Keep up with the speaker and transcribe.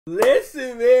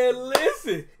Listen, man,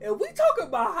 listen. And we talk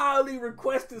about highly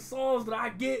requested songs that I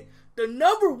get. The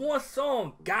 #1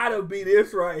 song gotta be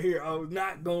this right here. I was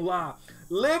not gonna lie.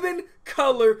 Living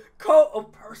Colour, Cult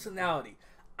of Personality.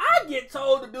 I get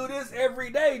told to do this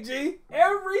every day, G.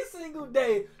 Every single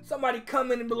day, somebody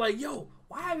come in and be like, yo,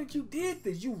 why haven't you did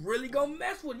this? You really gonna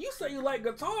mess with it. You say you like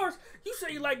guitars. You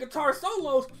say you like guitar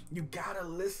solos. You gotta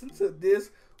listen to this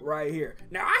right here.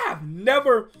 Now, I have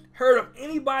never heard of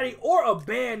anybody or a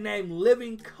band named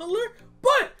Living Colour,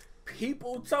 but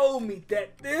people told me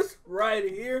that this right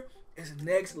here is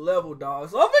next level,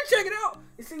 dog. So I'm gonna check it out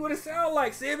and see what it sounds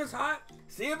like. See if it's hot,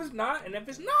 see if it's not, and if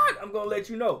it's not, I'm gonna let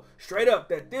you know straight up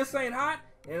that this ain't hot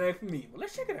and it ain't for me. But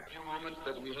let's check it out. A few moments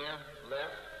that we have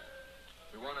left,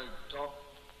 we want to talk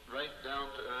right down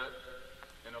to earth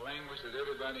in a language that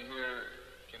everybody here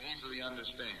can easily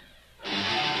understand.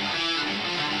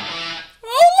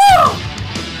 Oh, no!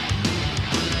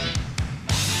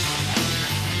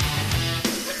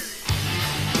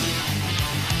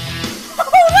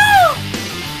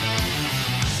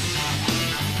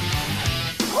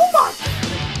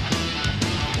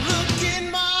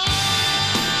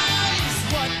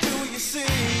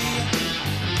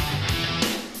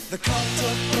 The cult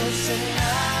of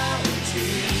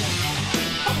personality.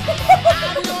 I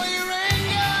know your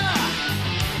anger,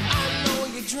 I know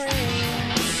your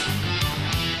dreams.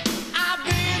 I've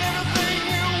been everything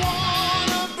you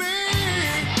wanna be.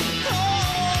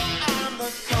 Oh, I'm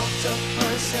the cult of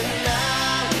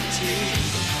personality.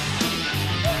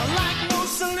 Like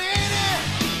Mussolini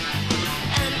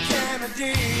and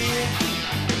Kennedy.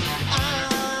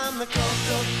 I'm the cult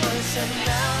of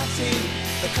personality.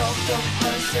 The cult of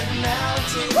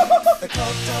personality. The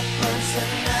cult of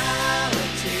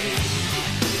personality.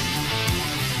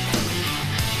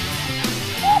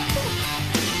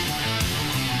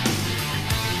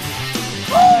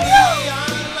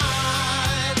 Neon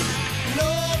lights,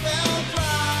 Nobel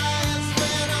Prize.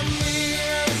 When a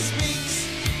mirror speaks,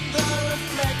 the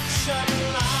reflection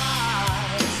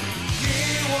lies. You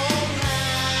won't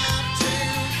have to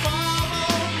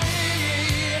follow me.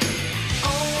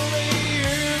 Only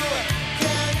you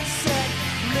can set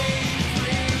me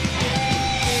free.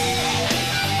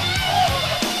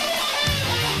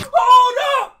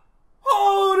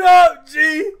 Hold up, G.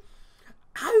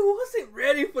 I wasn't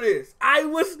ready for this. I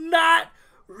was not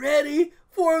ready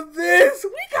for this.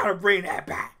 We gotta bring that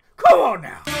back. Come on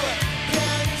now.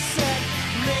 Can set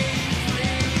me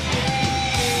free.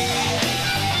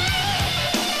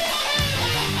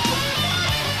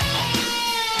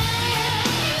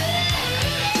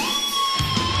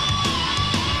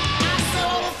 I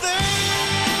saw the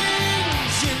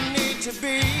things you need to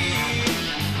be.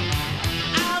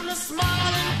 I'm the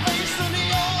smiling face on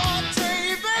your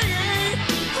TV.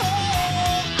 Oh,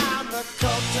 I'm the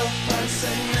cult of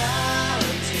personality.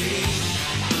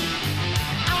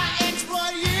 I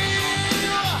exploit you,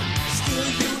 still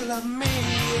you love me.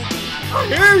 I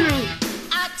hear you.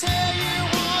 I tell you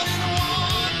 1 and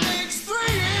 1 makes 3.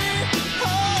 Oh,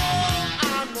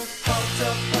 I'm the cult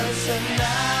of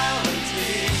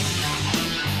personality.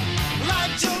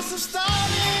 Like Joseph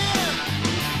Stalin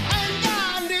and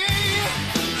Gandhi.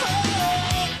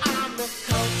 Oh, I'm the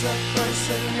cult of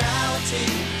personality.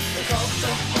 The cult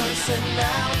of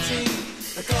personality.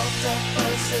 The cult of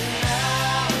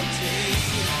personality.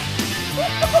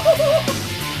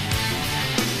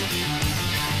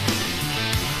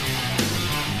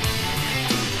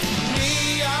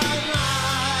 Neon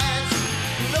lights,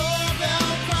 Nobel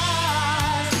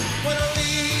Prize. When a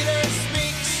leader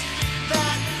speaks,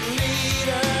 that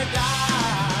leader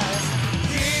dies.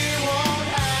 You won't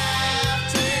have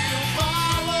to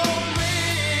follow me.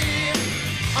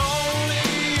 Only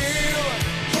you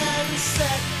can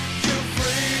set you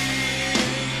free.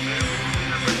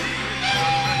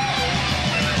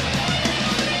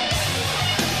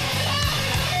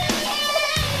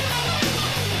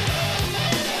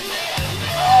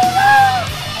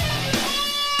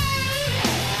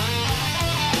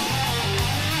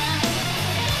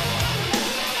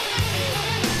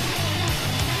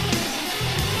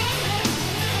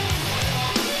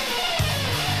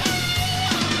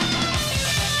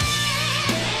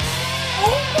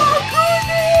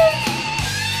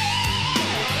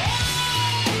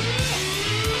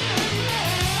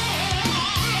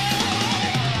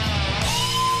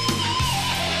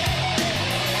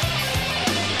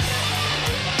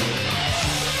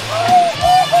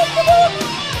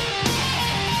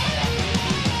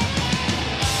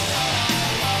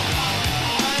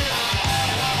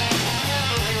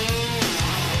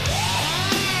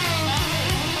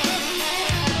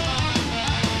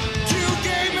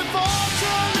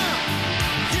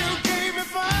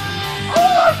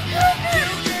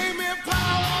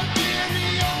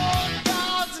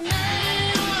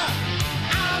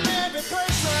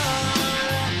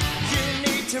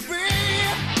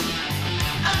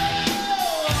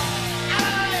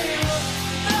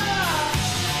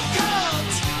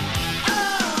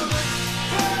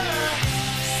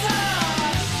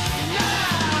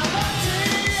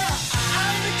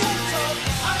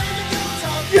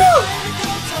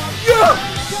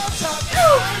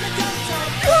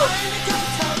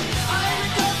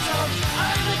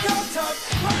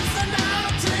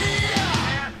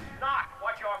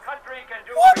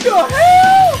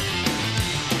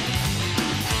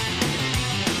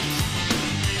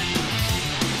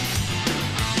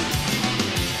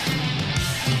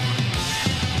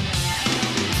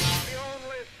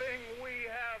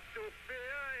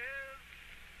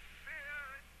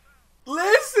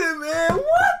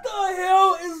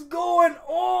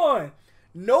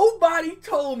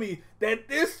 me that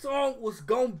this song was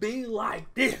gonna be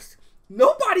like this.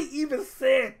 Nobody even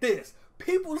said this.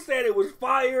 People said it was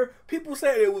fire. People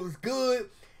said it was good.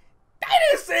 They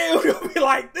didn't say it was gonna be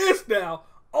like this now.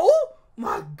 Oh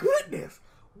my goodness.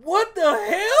 What the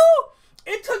hell?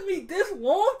 It took me this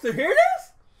long to hear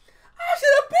this? I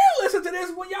should have been listening to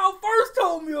this when y'all first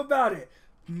told me about it.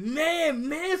 Man,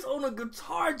 man's on a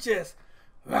guitar just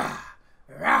rah,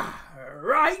 rah,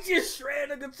 rah. He just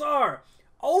shredded the guitar.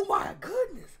 Oh my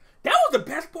goodness. That was the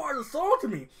best part of the song to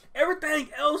me. Everything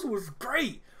else was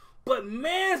great. But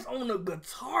man's on the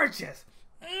guitar just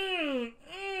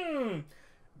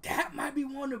that might be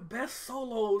one of the best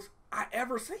solos I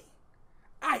ever seen.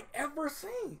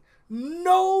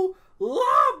 No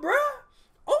lie, bruh.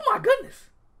 Oh my goodness.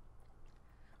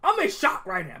 I'm in shock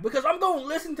right now because I'm going to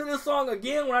listen to this song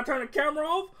again when I turn the camera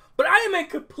off. But I am in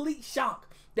complete shock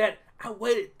that I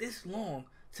waited this long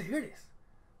to hear this.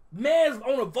 Man's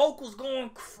on the vocals going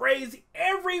crazy.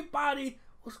 Everybody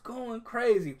was going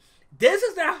crazy. This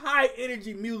is that high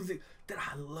energy music that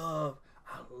I love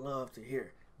to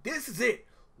hear. This is it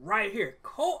right here.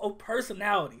 Cult of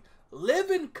Personality,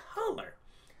 Living Color.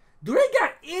 Do they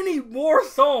got any more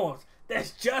songs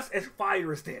that's just as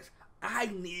fire as this? I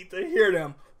need to hear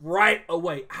them right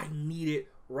away. I need it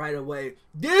right away.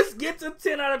 This gets a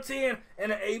 10 out of 10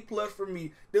 and an A+ for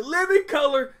me. The Living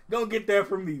Color gonna get that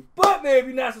from me. But man, if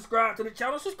you're not subscribed to the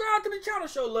channel, subscribe to the channel.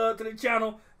 Show love to the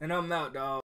channel. And I'm out,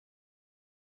 dog.